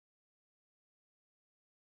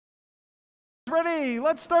ready.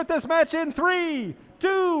 Let's start this match in 3,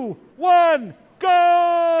 2, 1,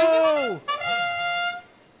 go!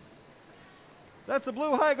 That's a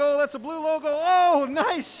blue high goal. That's a blue low goal. Oh,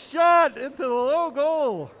 nice shot into the low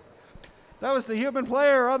goal. That was the human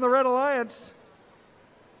player on the Red Alliance.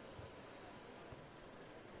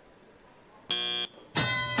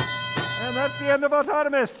 And that's the end of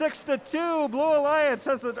Autonomous. 6-2. Blue Alliance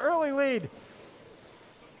has an early lead.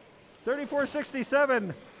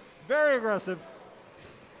 34-67. Very aggressive.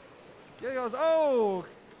 Here goes. Oh!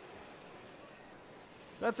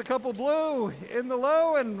 That's a couple blue in the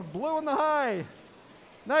low and blue in the high.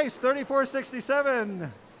 Nice. 34-67.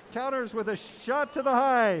 Counters with a shot to the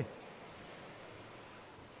high.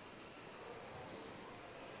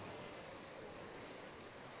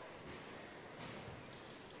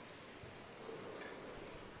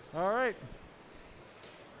 All right.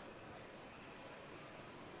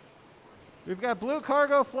 We've got blue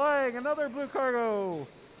cargo flying, another blue cargo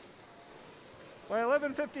by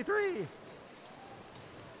 11:53.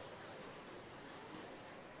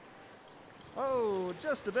 Oh,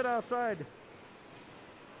 just a bit outside.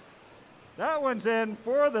 That one's in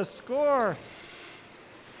for the score.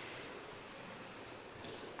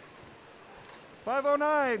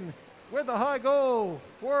 509 with a high goal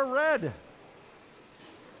for red.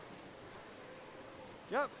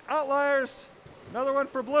 Yep, outliers. Another one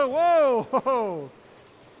for blue. Whoa! Whoa.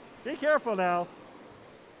 Be careful now.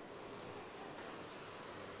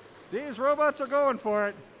 These robots are going for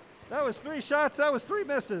it. That was 3 shots. That was 3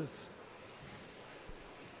 misses.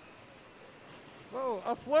 Whoa,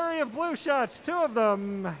 a flurry of blue shots. 2 of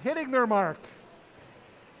them hitting their mark.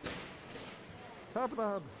 Top of the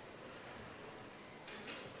hub.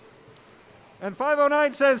 And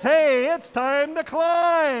 509 says, hey, it's time to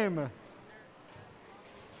climb.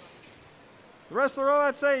 The rest of the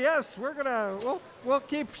robots say, yes, we'll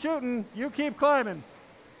keep shooting, you keep climbing.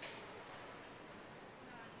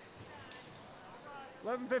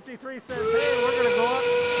 11:53 says, hey, we're gonna go up.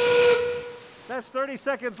 That's 30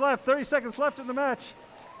 seconds left, 30 seconds left in the match.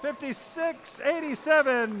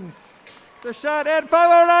 56-87, the shot, and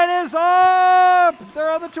 509 is up!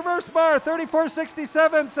 They're on the traverse bar.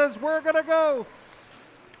 34-67 says, we're gonna go.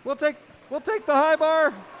 We'll take the high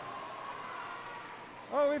bar.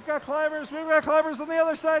 Oh, we've got climbers on the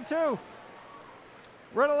other side too.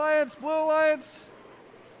 Red Alliance, Blue Alliance.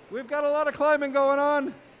 We've got a lot of climbing going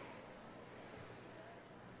on.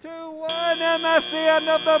 2-1, and that's the end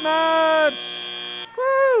of the match.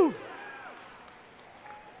 Woo!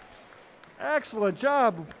 Excellent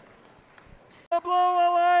job. The Blue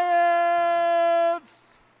Alliance,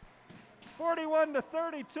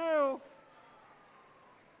 41-32.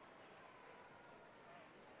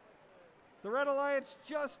 The Red Alliance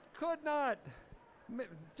just could not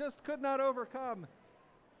overcome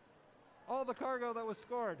all the cargo that was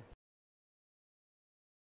scored.